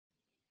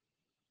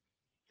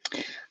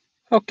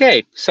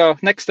Okay, so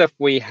next up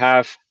we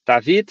have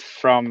David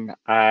from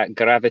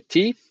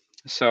Gravitee.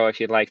 So if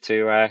you'd like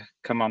to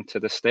come onto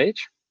the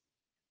stage.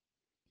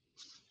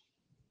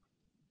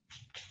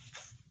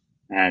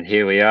 And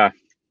here we are.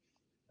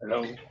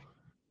 Hello.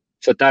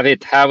 So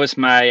David, how was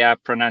my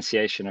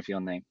pronunciation of your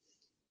name?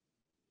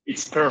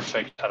 It's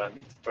perfect, Alan.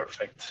 It's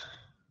perfect.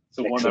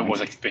 The Excellent. one I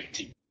was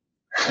expecting.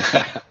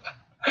 Great.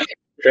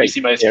 You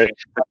see my screen?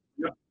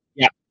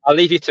 Yeah, I'll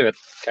leave you to it.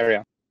 Carry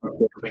on.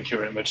 Okay, thank you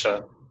very much,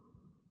 Alan.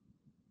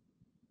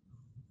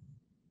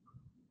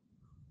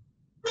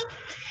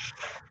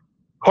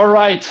 All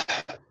right.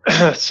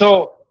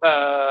 So,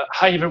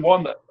 hi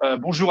everyone.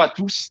 Bonjour à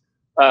tous.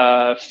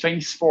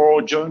 Thanks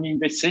for joining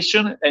this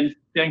session, and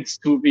thanks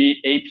to the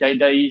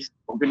Apidays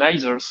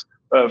organizers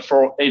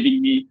for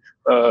having me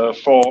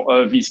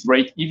for this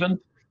great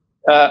event.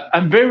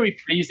 I'm very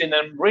pleased, and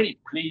I'm really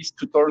pleased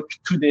to talk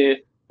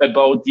today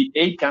about the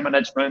API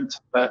management,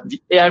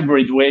 the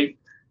hybrid way,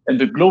 and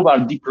the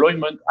global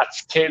deployment at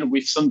scale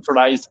with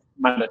centralized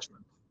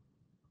management.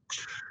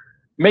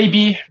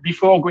 Maybe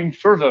before going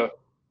further,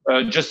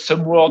 just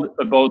some word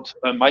about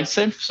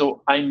myself.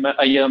 So I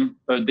am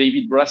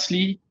David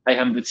Brassely. I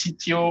am the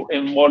CTO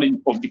and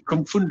one of the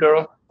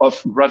co-founder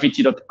of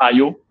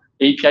Gravitee.io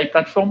API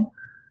platform.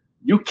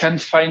 You can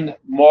find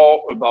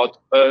more about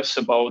us,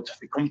 about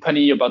the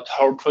company, about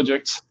our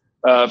projects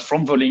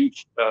from the link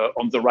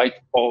on the right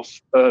of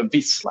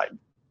this slide.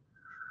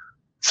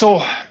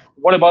 So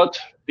what about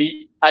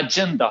the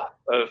agenda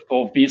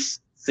for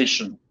this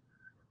session?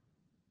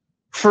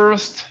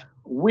 First,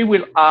 we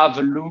will have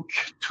a look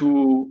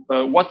to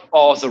what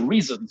are the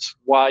reasons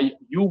why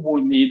you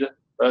will need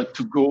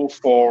to go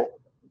for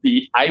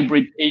the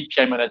hybrid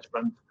API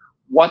management.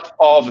 What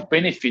are the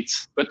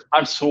benefits, but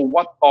also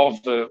what are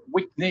the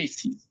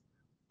weaknesses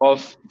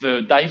of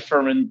the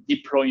different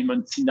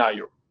deployment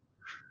scenario.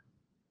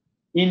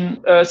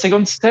 In a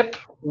second step,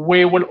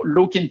 we will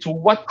look into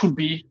what could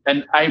be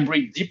an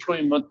hybrid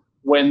deployment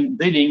when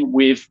dealing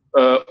with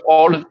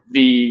all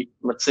the,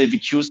 let's say, the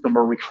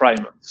customer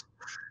requirements.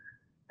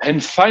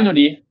 And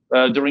finally,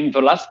 during the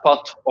last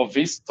part of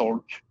this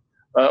talk,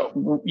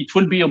 it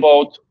will be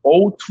about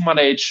how to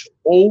manage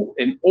how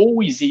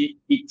easy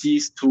it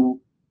is to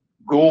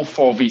go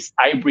for this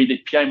hybrid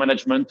API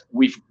management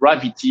with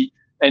Gravitee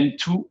and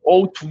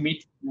how to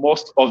meet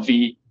most of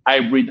the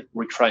hybrid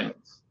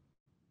requirements.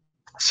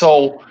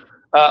 So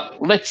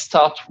let's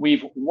start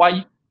with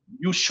why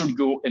you should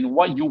go and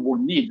what you will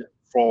need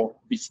for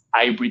this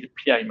hybrid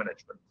API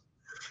management.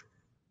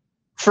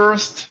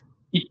 First,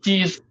 it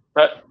is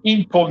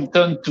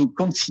important to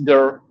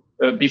consider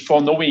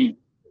before knowing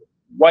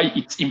why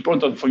it's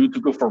important for you to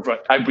go for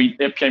hybrid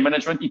API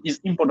management. It is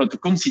important to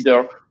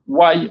consider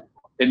why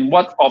and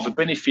what are the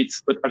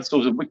benefits, but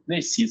also the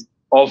weaknesses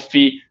of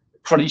the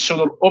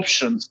traditional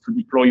options to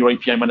deploy your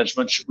API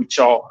management, which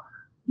are,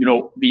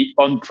 the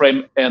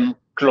on-prem and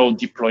cloud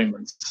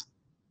deployments.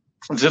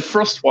 The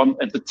first one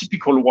and the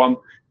typical one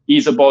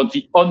is about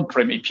the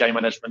on-prem API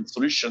management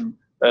solution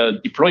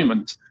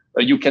deployment.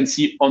 You can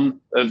see on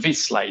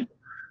this slide.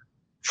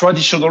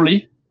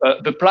 Traditionally,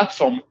 the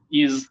platform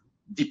is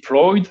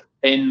deployed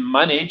and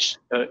managed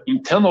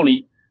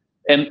internally,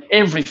 and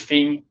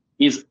everything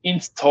is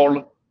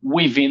installed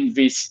within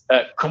this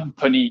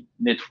company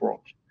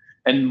network.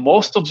 And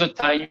most of the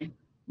time,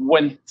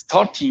 when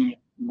starting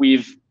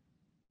with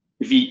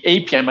the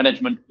API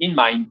management in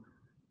mind,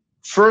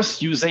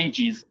 first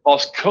usages are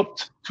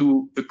scoped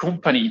to the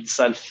company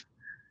itself,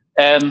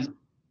 and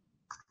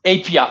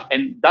API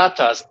and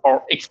data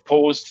are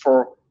exposed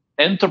for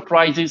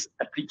enterprises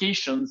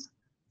applications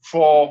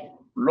for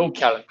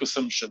local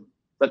consumption.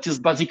 That is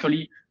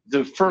basically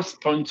the first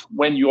point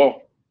when you are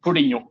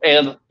putting your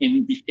head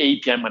in the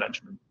API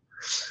management.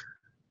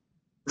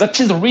 That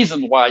is the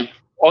reason why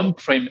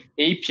on-prem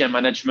API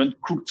management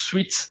could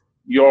suit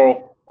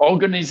your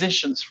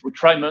organization's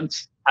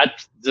requirements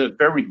at the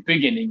very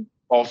beginning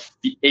of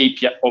the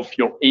API of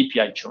your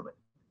API journey.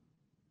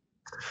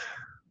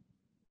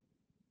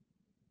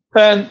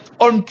 And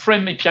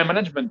on-prem API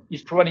management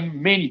is providing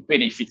many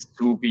benefits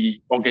to the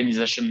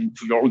organization,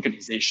 to your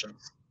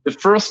organizations. The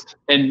first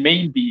and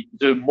maybe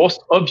the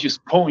most obvious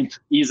point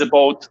is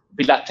about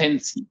the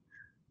latency.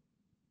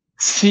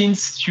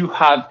 Since you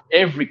have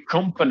every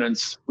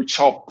components which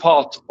are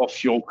part of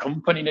your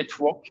company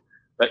network,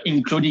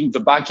 including the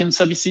backend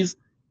services,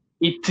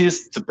 it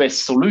is the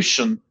best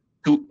solution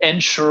to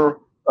ensure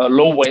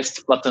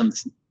lowest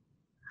latency.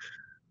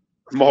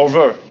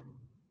 Moreover,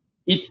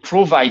 it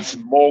provides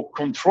more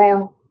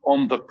control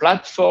on the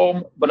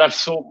platform, but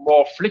also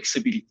more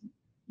flexibility.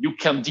 You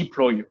can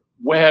deploy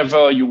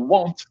wherever you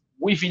want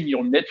within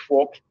your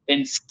network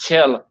and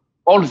scale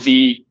all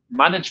the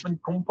management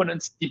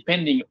components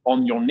depending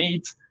on your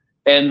needs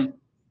and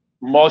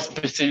more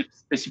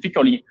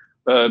specifically,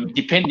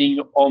 depending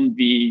on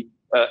the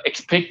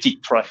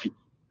expected traffic.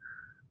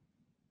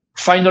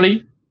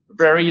 Finally,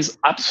 there is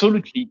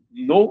absolutely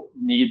no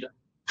need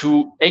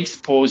to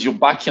expose your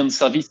backend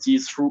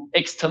services through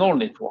external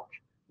network,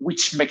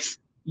 which makes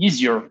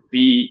easier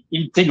the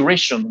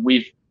integration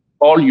with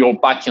all your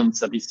backend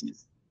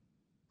services.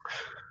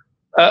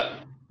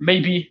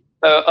 Maybe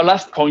a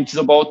last point is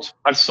about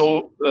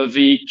also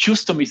the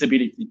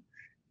customizability.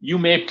 You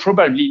may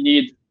probably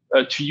need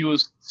to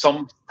use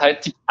some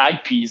static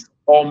IPs,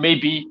 or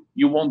maybe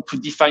you want to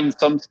define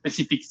some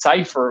specific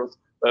ciphers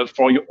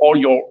for all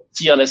your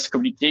TLS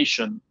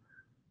communication.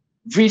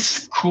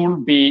 This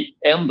could be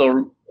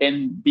handled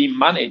and be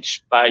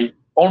managed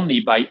only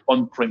by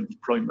on-prem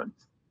deployment.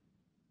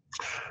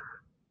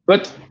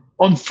 But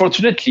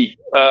unfortunately,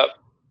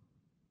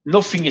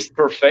 nothing is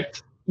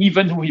perfect,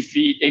 even with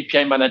the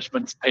API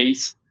management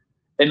space.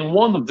 And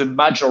one of the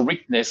major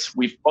weaknesses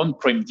with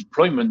on-prem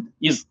deployment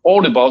is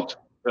all about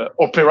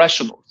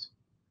operationals.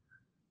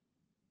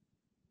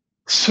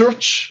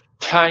 Such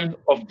kind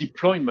of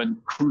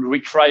deployment could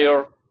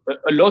require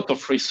a lot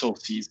of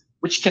resources,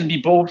 which can be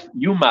both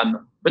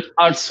human, but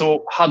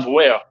also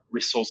hardware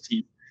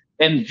resources.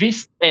 And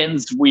this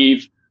ends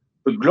with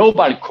a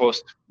global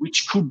cost,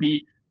 which could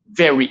be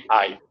very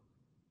high.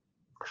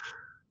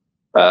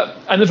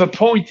 Another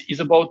point is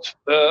about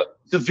the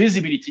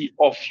visibility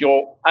of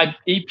your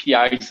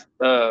APIs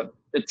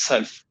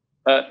itself.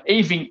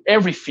 Having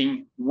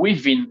everything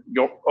within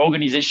your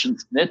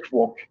organization's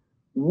network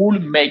will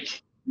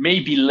make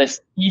maybe less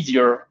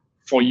easier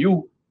for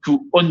you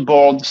to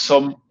onboard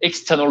some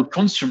external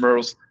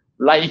consumers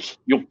like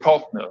your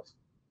partners.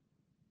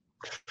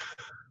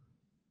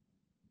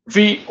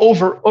 The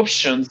other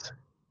options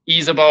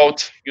is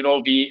about,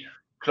 the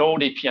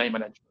cloud API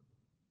management.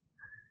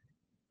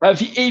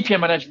 The API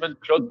management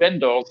cloud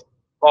vendors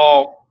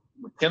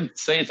we can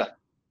say that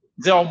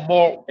they are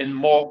more and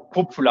more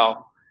popular,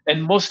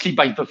 and mostly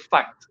by the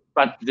fact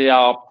that they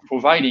are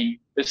providing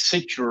a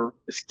secure,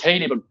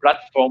 scalable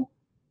platform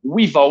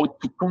without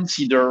to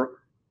consider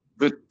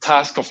the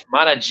task of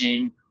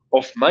managing,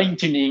 of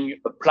maintaining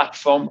a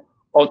platform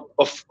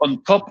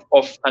on top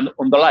of an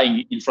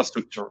underlying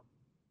infrastructure.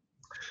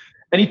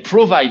 And it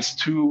provides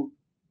to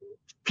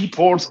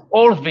people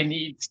all they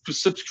need to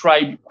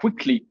subscribe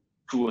quickly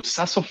to a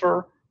SaaS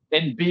offer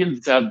and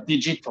build their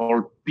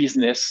digital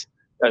business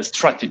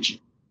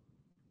strategy.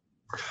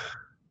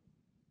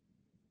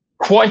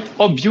 Quite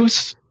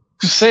obvious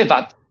to say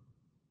that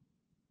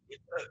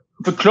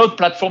the cloud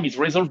platform is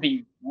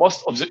resolving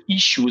most of the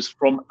issues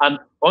from an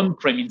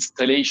on-prem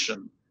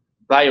installation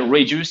by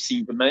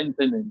reducing the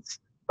maintenance,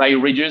 by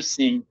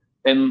reducing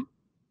and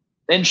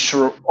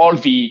ensure all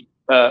the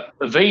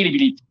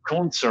availability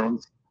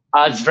concerns,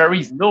 as there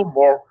is no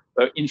more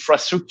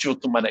infrastructure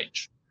to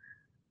manage.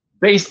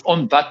 Based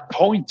on that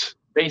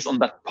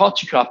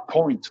particular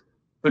point,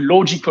 the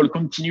logical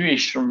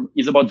continuation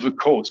is about the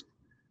cost.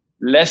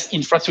 Less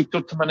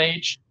infrastructure to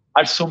manage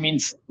also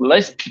means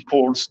less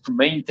people to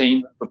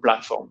maintain the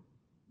platform.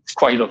 It's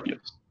quite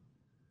obvious.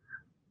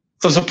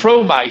 So the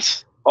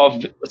promise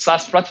of the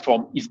SaaS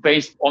platform is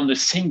based on a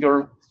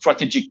single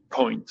strategic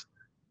point.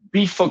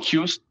 Be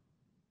focused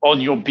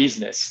on your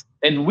business,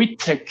 and we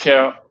take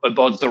care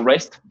about the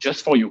rest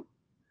just for you.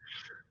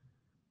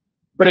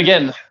 But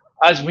again,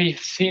 as we've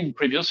seen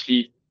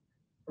previously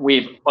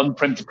with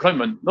on-prem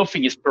deployment,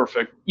 nothing is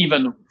perfect,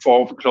 even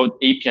for cloud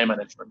API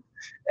management.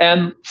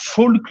 And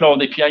full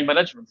cloud API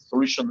management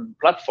solution and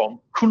platform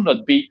could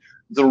not be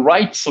the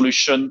right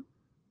solution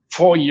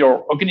for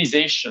your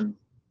organization,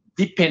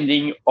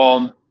 depending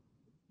on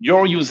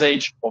your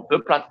usage of the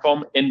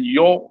platform and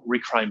your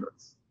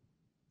requirements.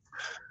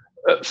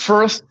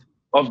 First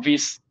of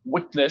this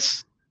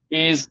weakness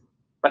is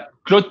that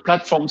cloud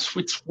platforms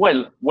fits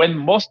well when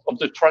most of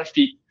the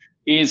traffic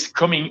is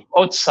coming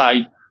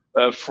outside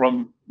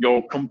from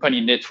your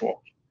company network.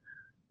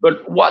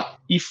 But what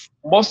if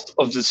most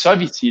of the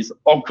services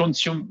are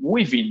consumed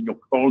within your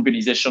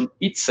organization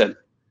itself,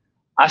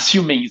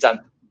 assuming that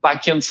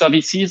backend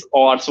services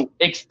are also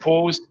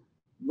exposed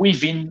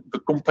within the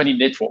company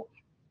network?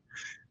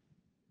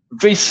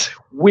 This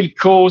will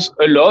cause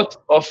a lot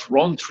of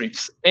round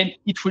trips, and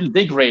it will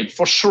degrade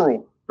for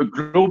sure the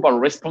global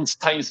response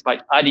times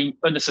by adding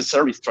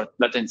unnecessary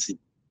latency.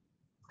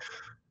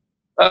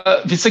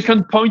 The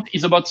second point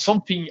is about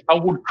something I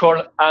would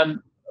call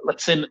an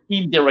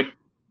indirect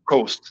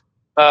cost.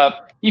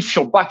 If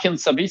your backend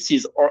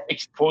services are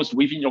exposed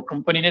within your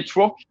company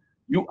network,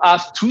 you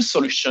have two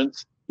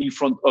solutions in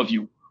front of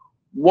you.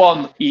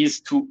 One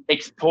is to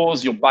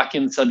expose your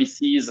backend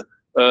services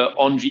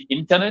on the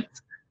internet,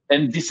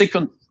 and the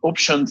second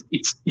option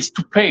is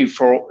to pay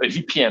for a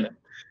VPN.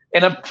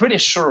 And I'm pretty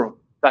sure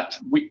that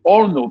we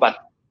all know that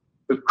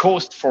the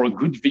cost for a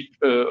good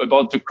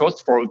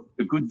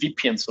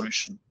VPN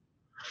solution.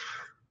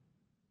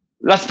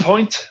 Last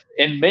point,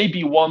 and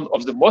maybe one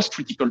of the most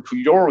critical to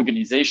your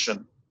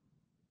organization.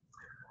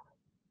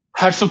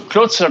 Also,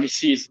 cloud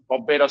services are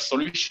better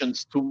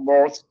solutions to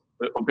more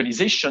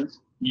organizations.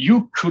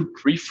 You could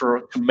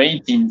prefer to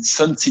maintain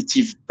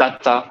sensitive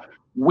data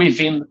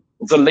within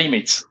the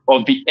limits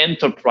of the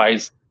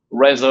enterprise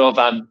rather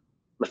than,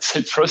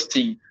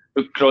 trusting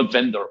a cloud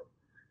vendor.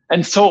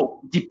 And so,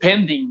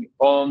 depending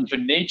on the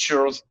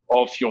natures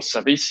of your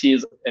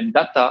services and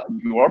data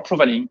you are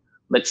providing,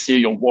 let's say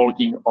you're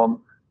working on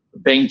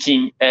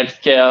banking,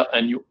 healthcare,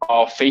 and you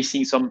are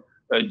facing some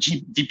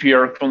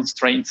GDPR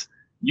constraints,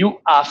 you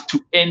have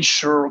to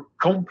ensure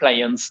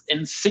compliance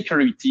and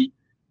security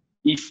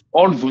if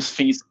all those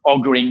things are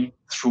going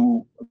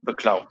through the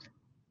cloud.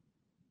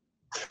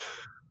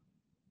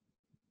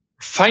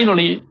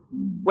 Finally,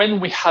 when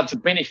we have the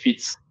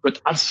benefits,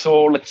 but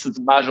also let's say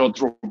the major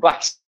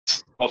drawbacks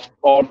of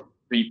all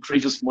the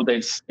previous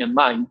models in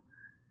mind,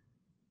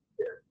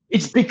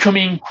 it's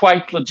becoming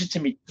quite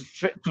legitimate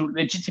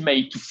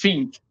to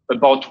think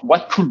about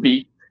what could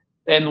be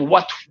and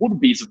what would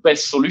be the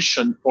best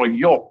solution for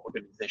your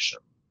organization.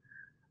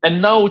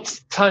 And now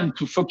it's time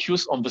to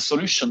focus on the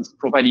solutions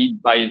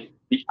provided by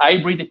the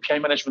hybrid API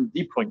management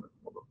deployment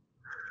model.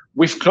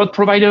 With cloud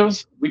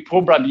providers, we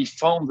probably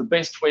found the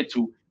best way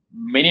to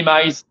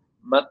minimize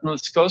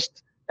maintenance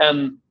cost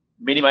and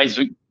minimize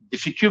the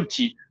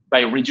difficulty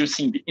by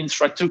reducing the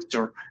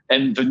infrastructure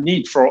and the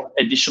need for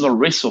additional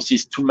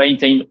resources to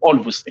maintain all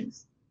those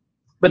things.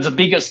 But the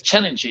biggest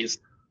challenge is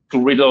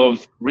to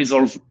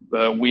resolve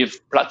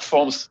with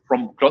platforms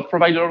from cloud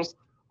providers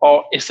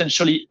are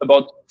essentially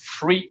about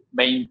three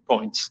main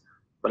points: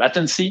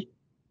 latency,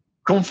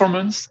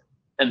 conformance,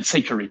 and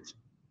security.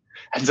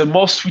 And the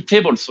most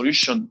suitable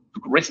solution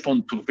to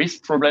respond to this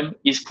problem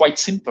is quite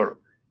simple.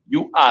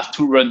 You have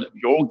to run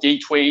your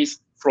gateways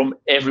from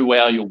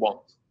everywhere you want.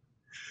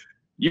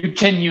 You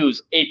can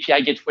use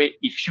API gateway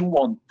if you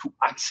want to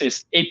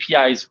access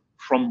APIs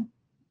from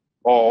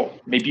or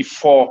maybe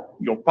for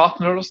your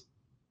partners,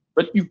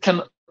 but you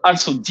can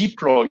also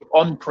deploy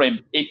on-prem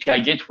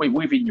API gateway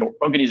within your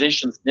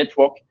organization's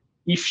network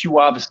if you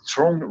have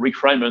strong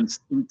requirements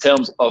in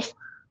terms of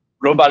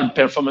global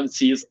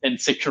performances and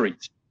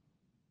security.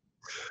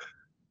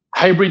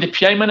 Hybrid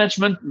API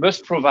management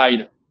must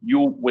provide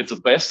you with the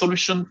best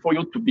solution for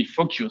you to be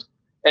focused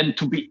and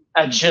to be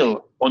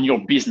agile on your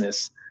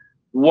business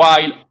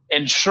while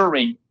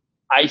ensuring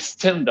high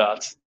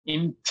standards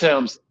in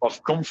terms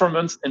of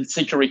conformance and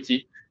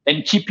security,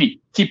 and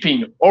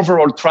keeping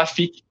overall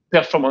traffic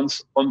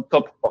performance on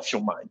top of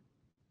your mind.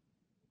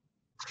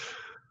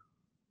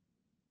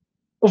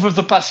 Over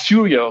the past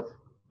few years,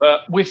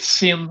 we've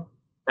seen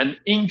an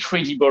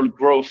incredible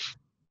growth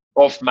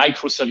of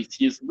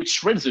microservices,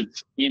 which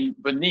results in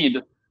the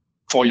need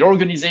for your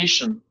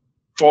organization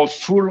for a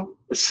full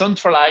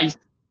centralized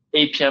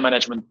API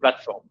management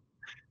platform.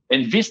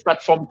 And this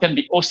platform can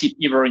be hosted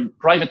either in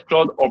private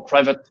cloud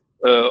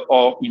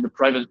or in a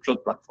private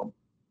cloud platform.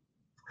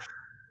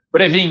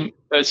 But having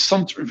this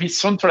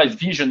centralized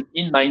vision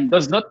in mind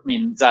does not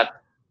mean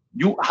that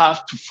you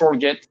have to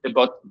forget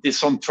about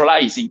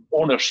decentralizing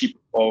ownership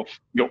of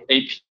your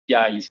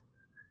APIs.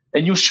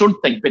 And you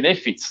should take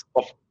benefits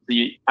of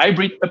the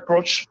hybrid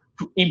approach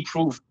to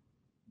improve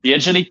the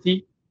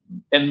agility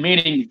and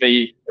meeting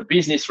the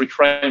business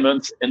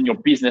requirements and your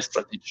business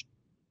strategy.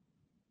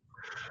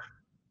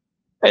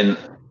 And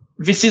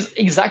this is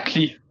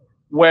exactly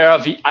where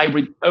the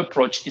hybrid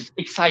approach is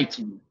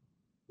exciting.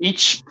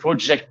 Each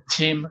project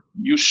team,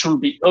 you should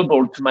be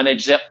able to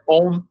manage their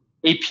own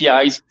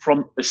APIs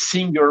from a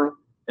single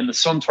and a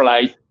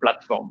centralized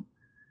platform.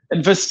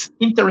 And this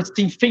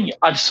interesting thing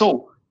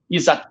also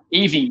is that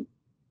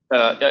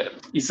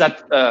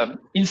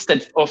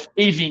instead of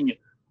having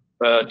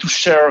to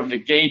share the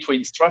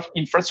gateway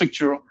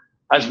infrastructure,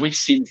 as we've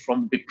seen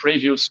from the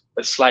previous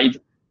slide,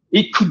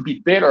 it could be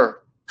better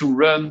to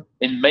run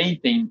and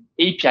maintain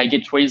API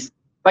gateways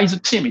by the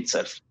team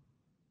itself.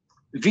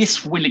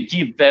 This will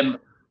give them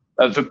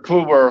the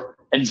power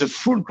and the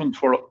full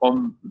control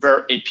on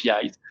their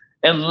APIs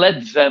and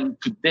let them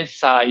to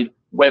decide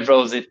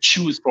whether they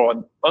choose for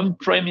an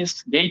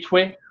on-premise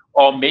gateway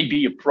or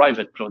maybe a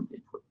private cloud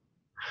gateway.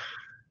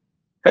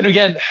 And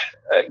again,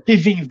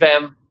 giving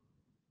them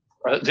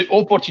the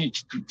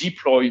opportunity to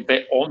deploy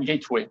their own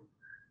gateway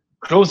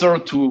closer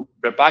to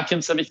their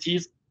backend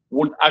services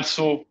will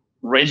also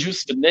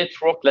reduce the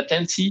network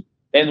latency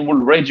and will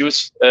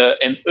reduce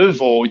and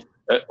avoid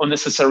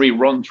unnecessary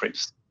round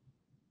trips.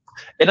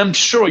 And I'm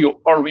sure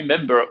you all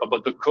remember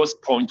about the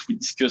cost point we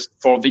discussed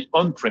for the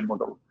on-prem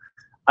model,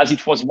 as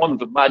it was one of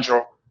the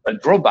major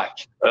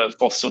drawbacks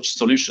for such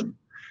solution.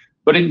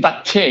 But in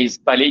that case,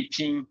 by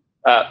letting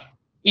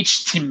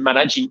each team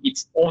managing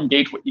its own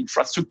gateway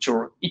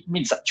infrastructure, it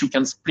means that you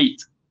can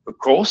split the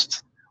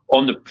cost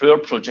on a per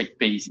project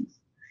basis.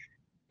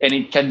 And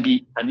it can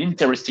be an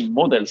interesting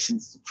model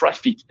since the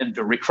traffic and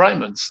the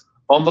requirements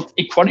are not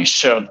equally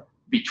shared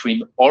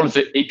between all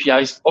the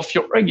APIs of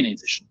your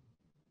organization.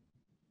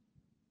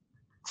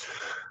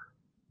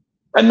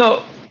 And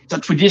now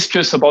that we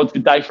discuss about the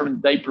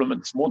different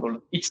deployment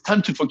model, it's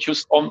time to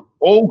focus on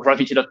how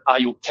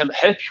Gravitee.io can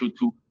help you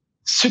to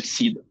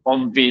succeed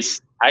on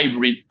this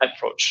hybrid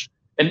approach.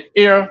 And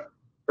here,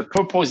 the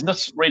purpose is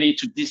not really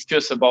to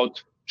discuss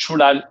about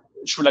should I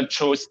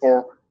choose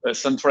for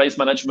centralized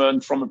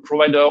management from a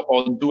provider,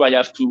 or do I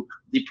have to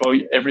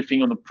deploy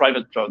everything on a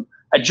private cloud?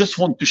 I just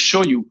want to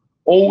show you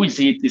how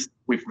easy it is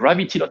with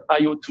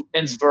Gravitee.io to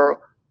answer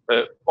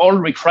all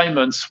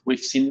requirements we've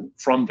seen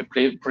from the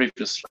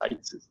previous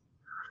slides.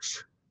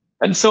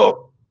 And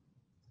so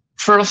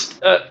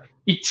first,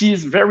 it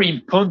is very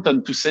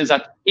important to say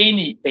that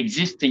any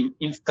existing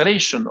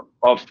installation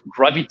of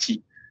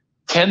Gravitee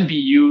can be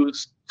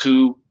used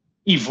to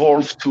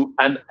evolve to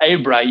an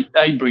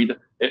hybrid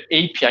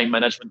API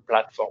management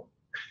platform.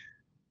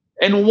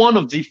 And one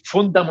of the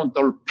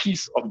fundamental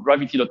pieces of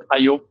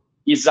Gravitee.io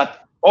is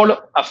that all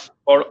of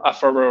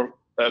our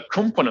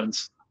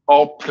components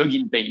are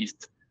plugin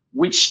based,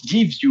 which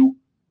gives you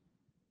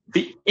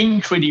the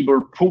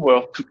incredible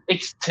power to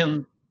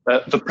extend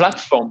the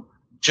platform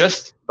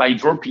just by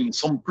dropping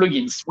some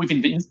plugins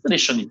within the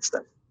installation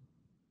itself.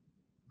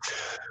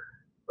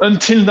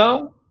 Until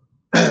now,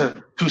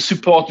 to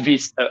support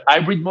this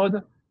hybrid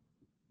mode,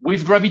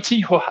 with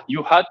Gravitee,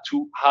 you had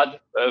to add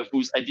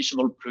those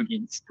additional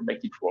plugins to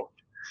make it work.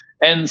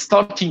 And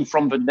starting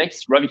from the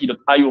next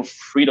Gravitee.io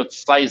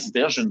 3.5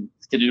 version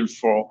scheduled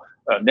for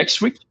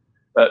next week,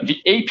 the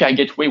API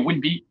gateway will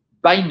be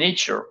by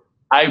nature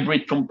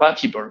hybrid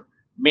compatible,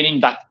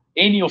 meaning that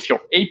any of your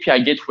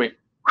API gateway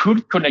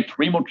could connect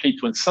remotely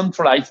to a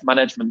centralized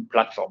management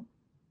platform.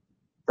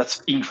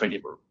 That's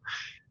incredible.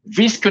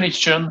 This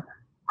connection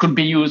could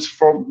be used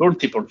for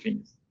multiple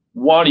things.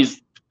 One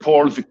is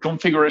for the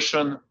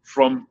configuration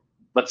from,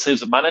 let's say,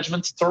 the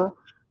management store.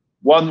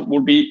 One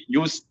will be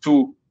used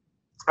to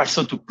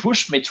also to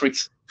push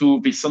metrics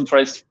to the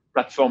centralized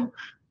platform,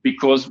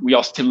 because we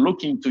are still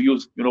looking to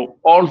use,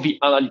 all the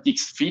analytics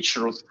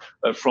features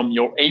from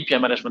your API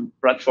management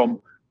platform,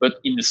 but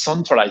in a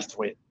centralized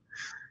way.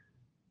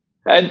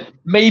 And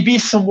maybe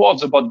some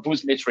words about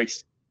those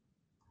metrics.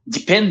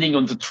 Depending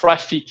on the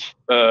traffic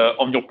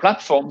on your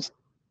platforms,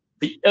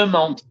 the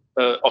amount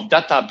of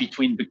data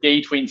between the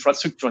gateway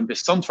infrastructure and the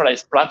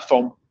centralized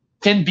platform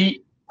can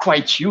be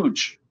quite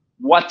huge.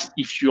 What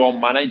if you are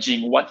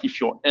managing, what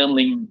if you're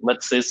handling,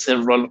 let's say,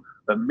 several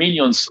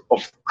millions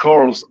of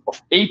calls,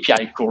 of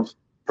API calls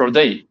per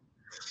day?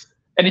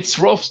 And it's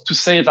rough to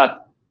say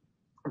that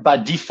by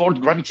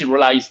default, Gravitee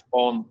relies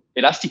on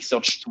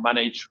Elasticsearch to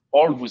manage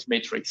all those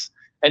metrics.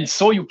 And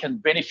so you can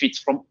benefit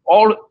from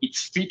all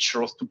its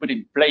features to put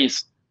in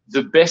place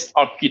the best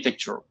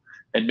architecture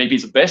and maybe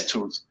the best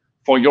tools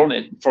for your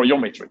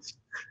metrics.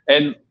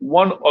 And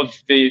one of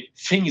the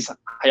things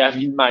I have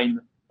in mind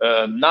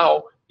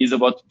now is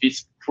about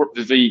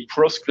the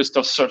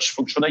cross-cluster search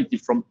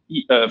functionality from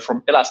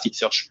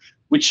Elasticsearch,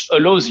 which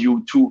allows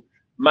you to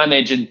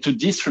manage and to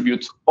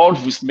distribute all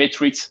those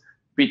metrics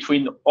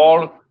between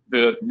all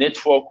the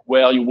network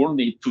where you will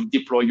need to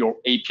deploy your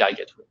API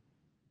gateway.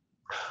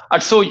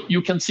 Also,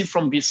 you can see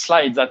from this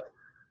slide that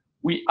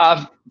we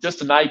have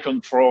just an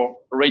icon for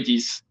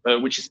Redis,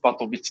 which is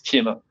part of its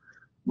schema.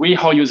 We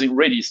are using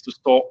Redis to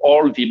store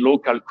all the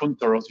local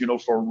counters,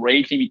 for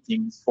rate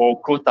limiting, for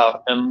quota,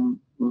 and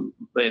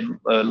then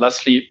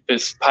lastly, the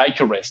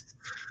spike arrest.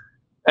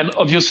 And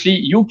obviously,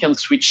 you can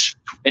switch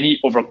to any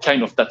other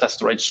kind of data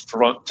storage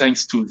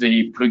thanks to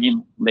the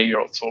plugin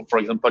layer. So, for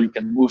example, you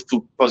can move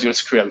to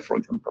PostgreSQL, for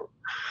example.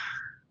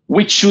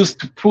 We choose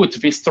to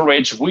put this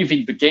storage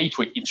within the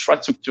gateway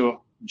infrastructure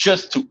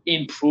just to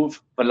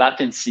improve the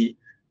latency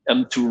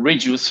and to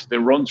reduce the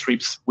round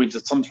trips with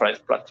the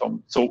centralized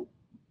platform. So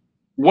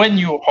when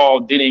you are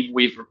dealing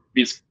with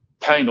this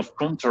kind of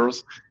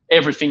counters,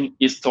 everything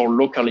is stored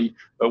locally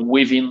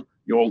within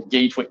your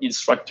gateway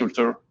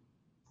infrastructure.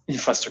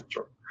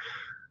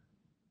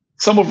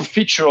 Some of the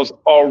features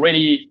are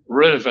already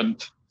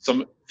relevant.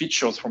 Some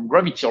features from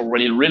Gravitee are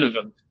already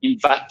relevant in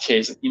that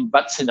case, in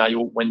that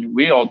scenario, when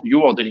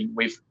you are dealing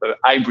with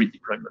hybrid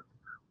deployment.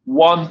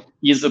 One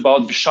is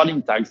about the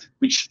sharding tags,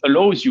 which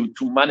allows you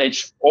to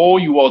manage how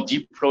you are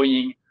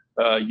deploying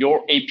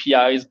your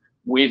APIs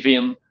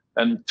within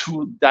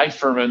two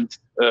different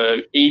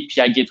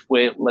API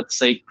gateway, let's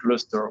say,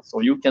 clusters.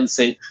 So you can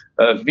say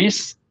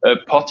this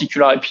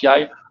particular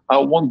API, I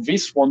want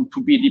this one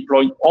to be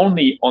deployed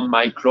only on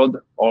my cloud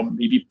or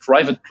maybe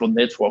private cloud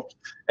network.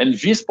 And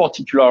this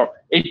particular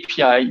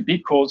API,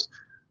 because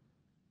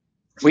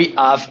we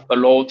have a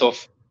lot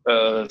of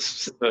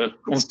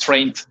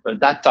constraint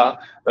data,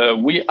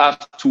 we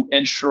have to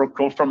ensure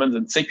performance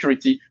and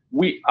security.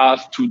 We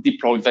have to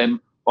deploy them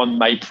on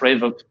my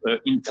private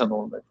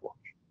internal network.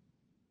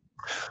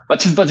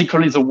 That is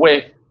basically the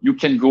way you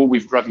can go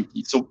with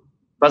Gravitee. So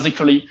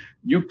basically,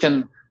 you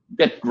can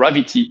get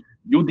Gravitee,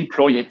 you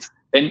deploy it,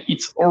 and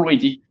it's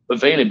already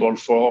available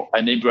for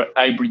an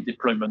hybrid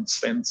deployment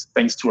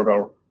thanks to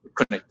our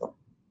connector.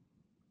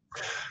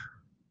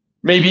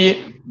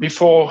 Maybe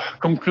before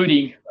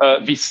concluding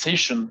this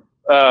session,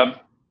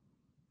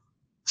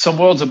 some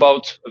words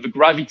about the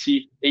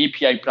Gravitee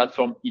API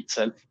platform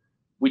itself,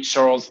 which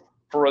is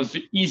for us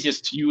the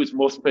easiest to use,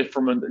 most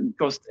performant and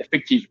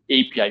cost-effective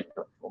API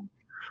platform.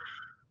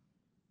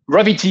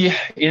 Gravitee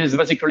is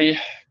basically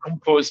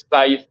composed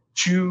by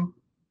two,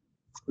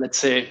 let's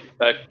say,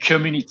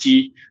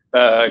 community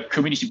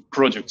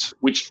projects,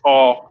 which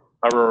are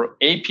our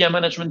API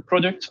management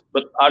product,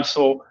 but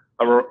also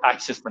our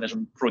access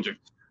management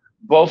project.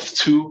 Both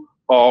two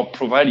are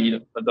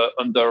provided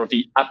under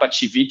the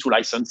Apache V2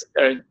 license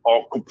and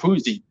are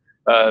composing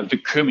the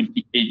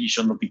community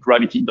edition of the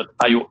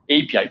Gravitee.io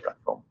API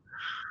platform.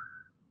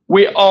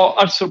 We are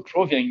also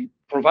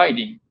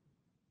providing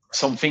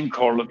something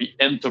called the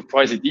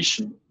Enterprise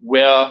Edition,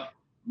 where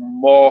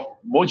more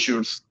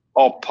modules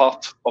are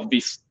part of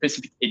this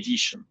specific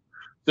edition.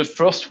 The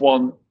first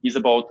one is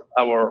about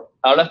our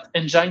alert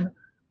engine,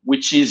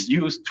 which is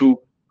used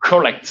to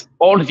collect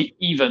all the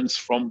events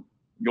from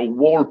your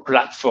whole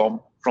platform,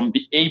 from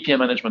the API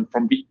management,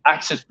 from the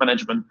access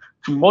management,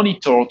 to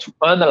monitor, to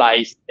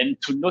analyze, and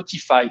to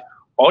notify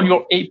all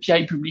your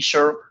API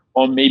publisher,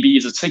 or maybe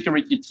the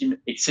security team,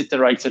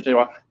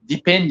 etc.,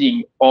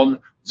 depending on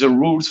the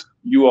rules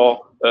you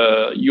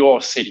are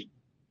setting.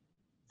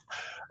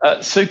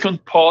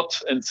 Second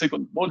part and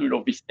second module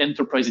of this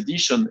Enterprise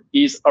Edition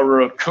is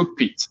our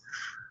cockpit,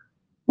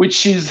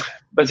 which is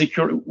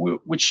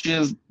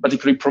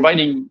basically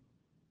providing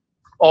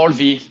all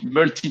the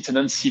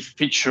multi-tenancy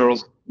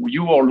features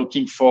you are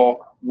looking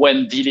for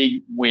when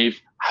dealing with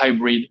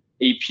hybrid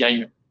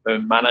API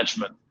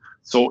management.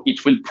 So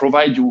it will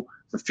provide you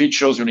the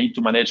features you need to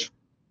manage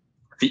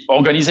the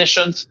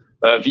organizations,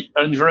 the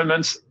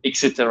environments,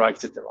 etc.,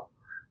 etc.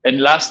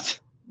 And last,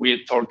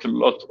 we talked a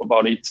lot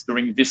about it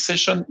during this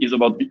session, is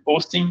about the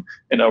hosting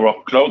and our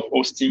cloud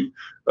hosting,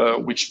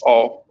 which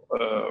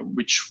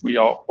we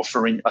are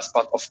offering as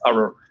part of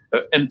our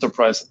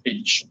Enterprise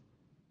Edition.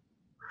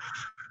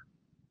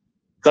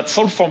 That's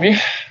all for me.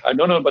 I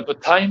don't know about the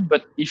time,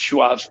 but if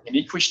you have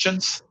any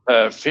questions,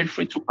 feel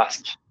free to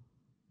ask.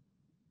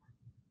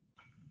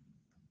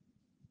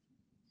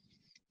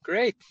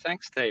 Great,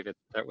 thanks, David.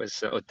 That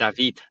was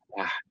David.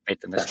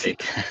 Made the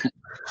mistake.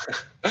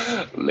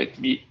 Let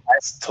me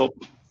stop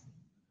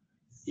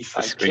if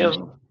I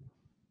can.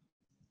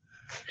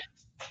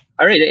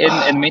 All right,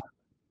 in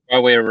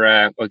while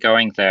we're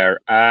going there,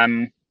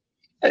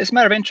 it's a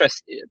matter of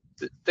interest.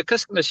 The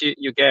customers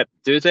you get,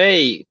 do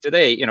they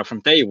from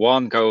day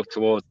one go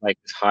towards like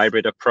this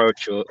hybrid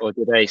approach, or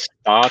do they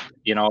start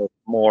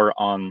more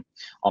on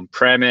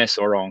premise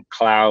or on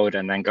cloud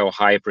and then go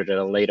hybrid at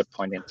a later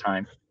point in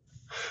time?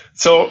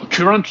 So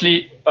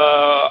currently,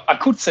 I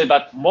could say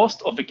that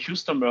most of the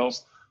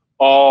customers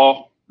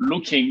are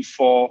looking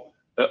for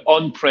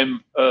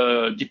on-prem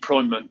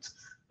deployment,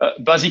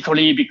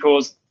 basically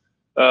because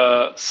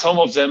some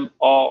of them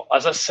are,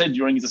 as I said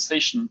during the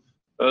session,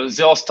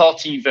 they are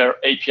starting their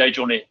API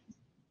journey.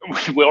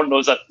 We all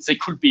know that they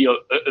could be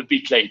a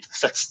bit late.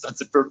 That's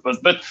the purpose.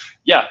 But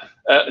yeah,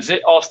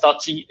 they are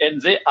starting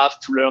and they have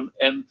to learn.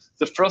 And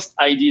the first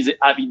idea they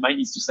have in mind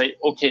is to say,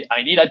 okay,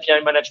 I need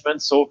API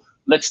management, so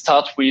let's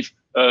start with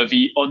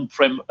the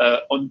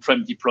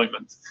on-prem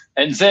deployment.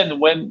 And then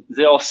when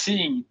they are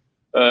seeing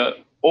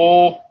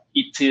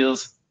it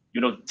is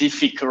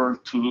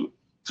difficult to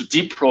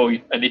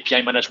deploy an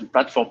API management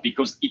platform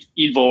because it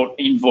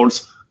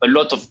involves a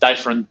lot of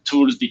different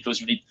tools because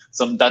you need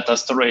some data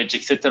storage,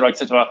 etc.,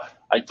 etc.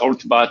 I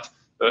talked about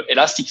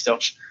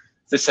Elasticsearch.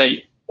 They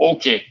say,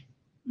 okay,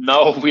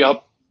 now we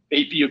are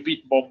maybe a bit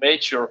more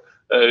mature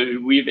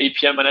with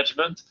API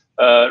management.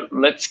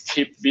 Let's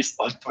keep these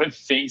on-prem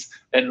things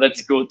and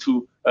let's go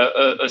to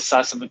a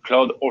SaaS and a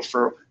cloud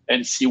offer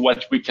and see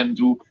what we can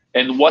do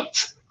and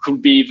what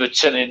could be the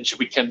challenge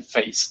we can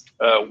face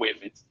with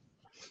it.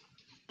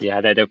 Yeah,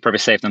 they'll probably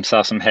save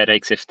themselves some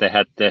headaches if they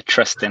had the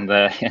trust in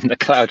the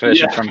cloud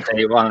version from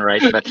day one,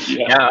 right? But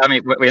yeah, I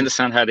mean, we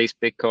understand how these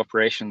big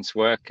corporations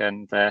work,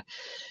 and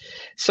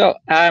so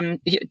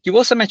you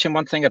also mentioned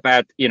one thing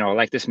about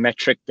like this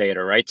metric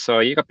data, right?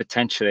 So you got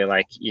potentially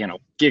like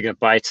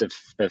gigabytes of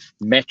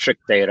metric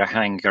data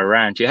hanging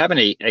around. Do you have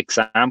any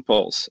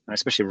examples,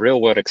 especially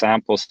real world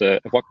examples,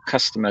 of what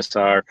customers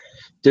are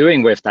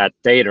doing with that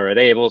data? Are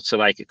they able to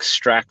like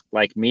extract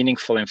like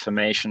meaningful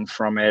information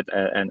from it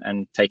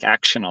and take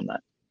action on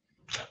that?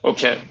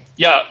 Okay,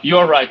 yeah,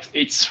 you're right.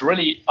 It's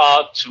really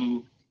hard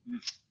to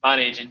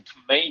manage and to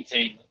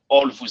maintain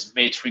all those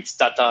metrics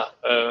data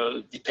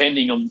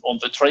depending on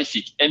the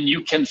traffic, and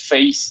you can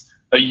face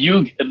a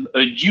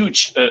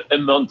huge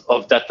amount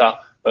of data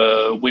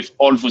with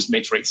all those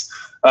metrics.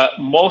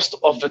 Most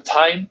of the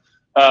time,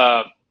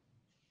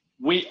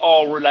 we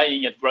are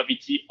relying at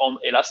Gravitee on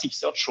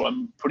Elasticsearch, so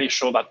I'm pretty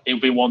sure that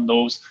everyone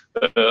knows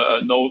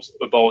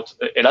about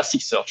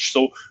Elasticsearch.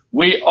 So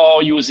we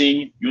are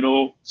using,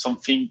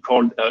 something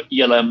called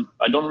ELM.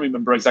 I don't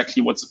remember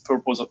exactly what's the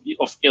purpose of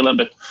ELM,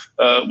 but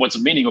what's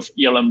the meaning of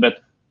ELM,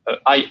 but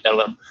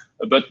ILM.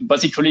 But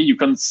basically, you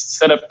can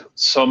set up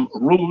some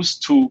rules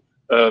to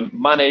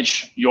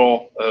manage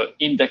your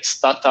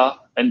index data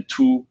and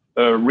to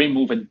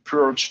remove and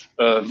purge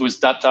those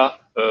data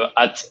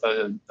at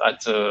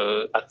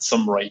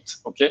some rate.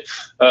 Okay.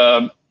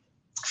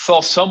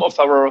 For some of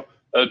our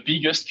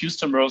biggest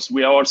customers,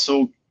 we are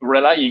also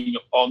relying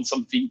on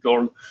something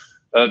called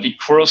the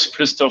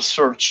cross-cluster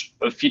search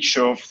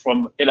feature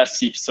from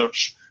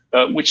Elasticsearch,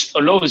 which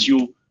allows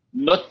you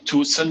not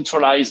to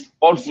centralize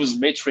all those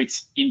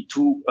metrics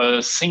into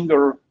a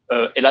single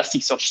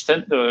Elasticsearch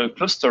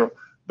cluster,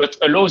 but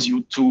allows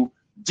you to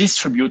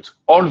distribute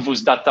all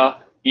those data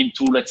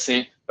into, let's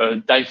say,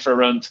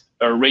 different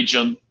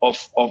region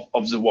of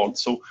the world.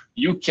 So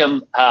you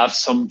can have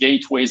some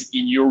gateways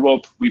in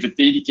Europe with a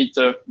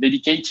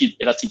dedicated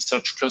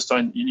Elasticsearch cluster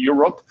in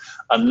Europe,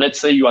 and let's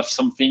say you have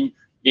something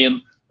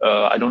in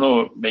I don't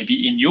know,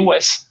 maybe in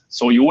US.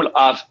 So you will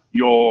have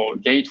your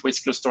gateways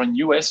cluster in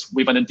US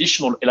with an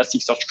additional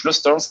Elasticsearch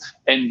clusters,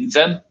 and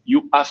then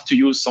you have to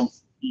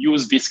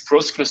use these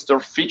cross-cluster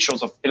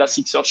features of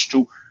Elasticsearch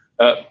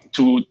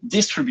to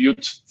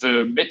distribute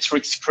the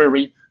metrics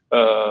query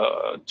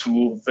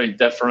to the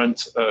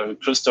different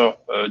cluster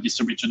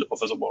distributed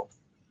over the world.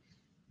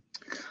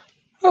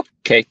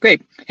 Okay,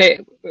 great. Hey,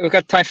 we've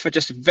got time for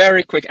just a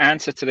very quick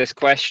answer to this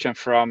question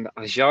from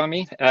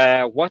Jeremy.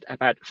 What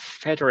about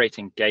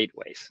federating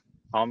gateways,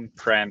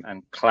 on-prem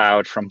and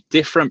cloud, from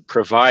different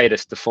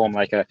providers to form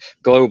like a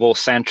global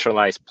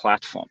centralized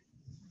platform?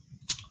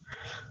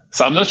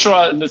 So I'm not sure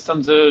I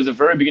understand the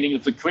very beginning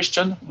of the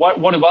question.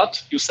 What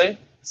about, you say?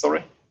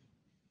 Sorry.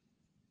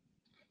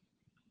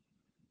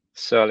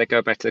 So let's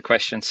go back to the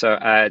question. So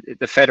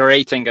the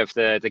federating of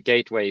the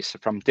gateways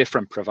from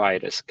different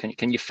providers.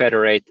 Can you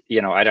federate?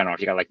 You know, I don't know if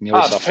you got like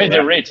MuleSoft.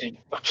 Federating.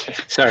 Okay.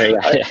 Sorry.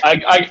 Yeah.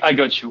 I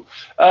got you.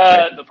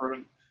 No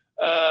problem.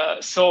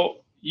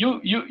 So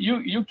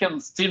you can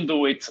still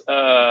do it,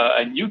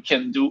 and you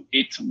can do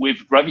it with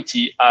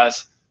Gravitee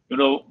as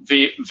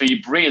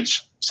the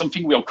bridge.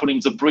 Something we are calling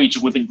the bridge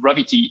within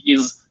Gravitee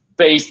is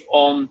based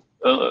on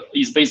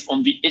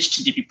the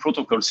HTTP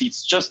protocol. So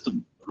it's just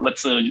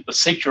let's say a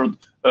secured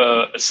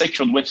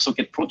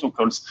WebSocket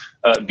protocols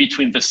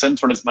between the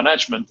centralized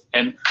management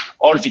and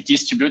all the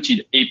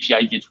distributed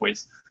API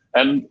gateways.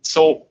 And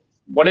so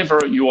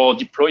whatever you are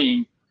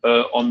deploying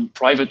on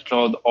private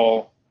cloud,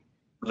 or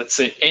let's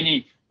say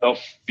any of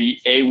the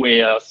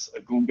AWS,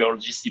 Google,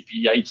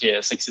 GCP,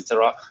 IKS,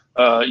 etc.,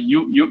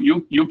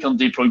 you can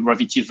deploy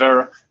Gravitee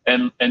there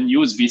and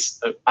use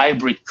these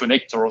hybrid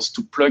connectors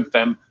to plug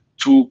them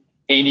to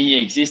any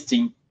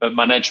existing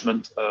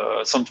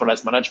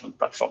centralized management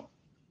platform.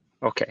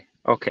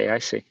 Okay, I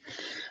see.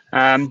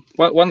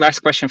 Well, one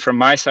last question from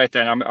my side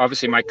then.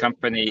 Obviously, my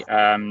company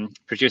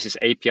produces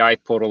API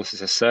portals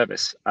as a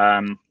service.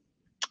 I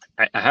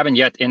haven't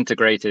yet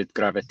integrated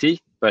Gravitee,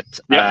 but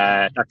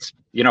that's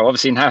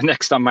obviously now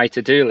next on my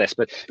to-do list.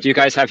 But do you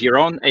guys have your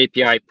own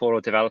API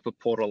portal, developer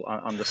portal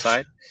on the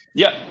side?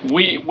 Yeah,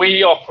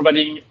 we are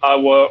providing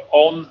our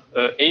own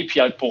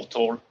API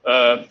portal.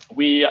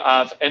 We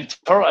have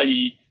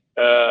entirely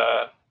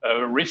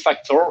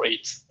refactor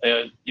it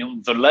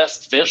in the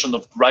last version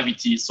of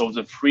Gravitee, so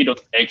the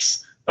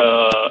 3.x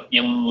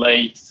in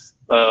late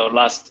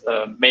last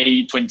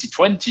May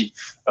 2020.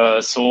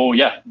 So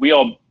yeah, we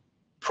are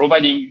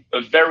providing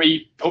a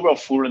very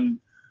powerful and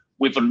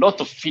with a lot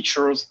of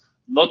features,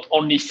 not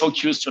only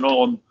focused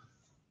on,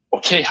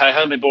 okay,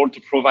 I am able to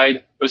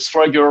provide a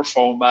Swagger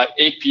for my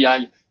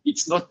API.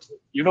 It's not,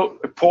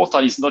 a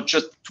portal is not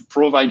just to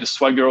provide a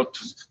Swagger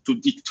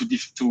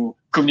to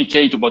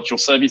communicate about your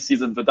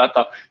services and the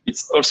data.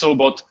 It's also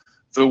about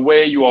the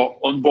way you are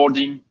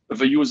onboarding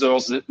the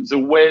users, the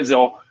way they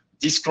are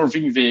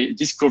discovering the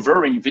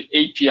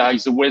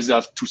APIs, the way they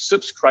have to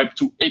subscribe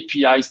to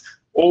APIs,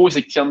 or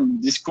they can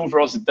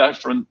discover the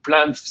different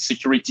plans,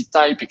 security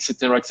type,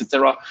 etc.,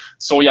 etc.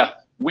 So yeah,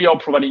 we are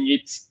providing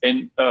it,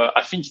 and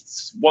I think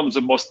it's one of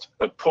the most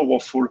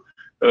powerful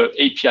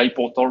API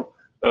portal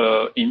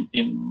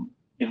in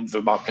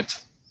the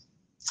market.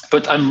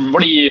 But I'm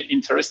really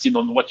interested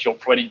on what you're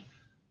providing.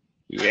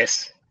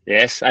 Yes,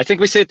 I think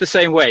we see it the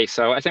same way.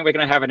 So I think we're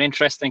going to have an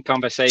interesting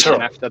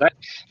conversation after that.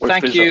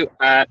 Thank you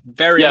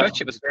very much.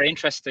 It was a very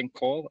interesting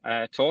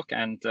talk,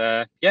 and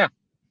yeah.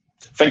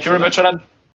 Thank you very much, Alan.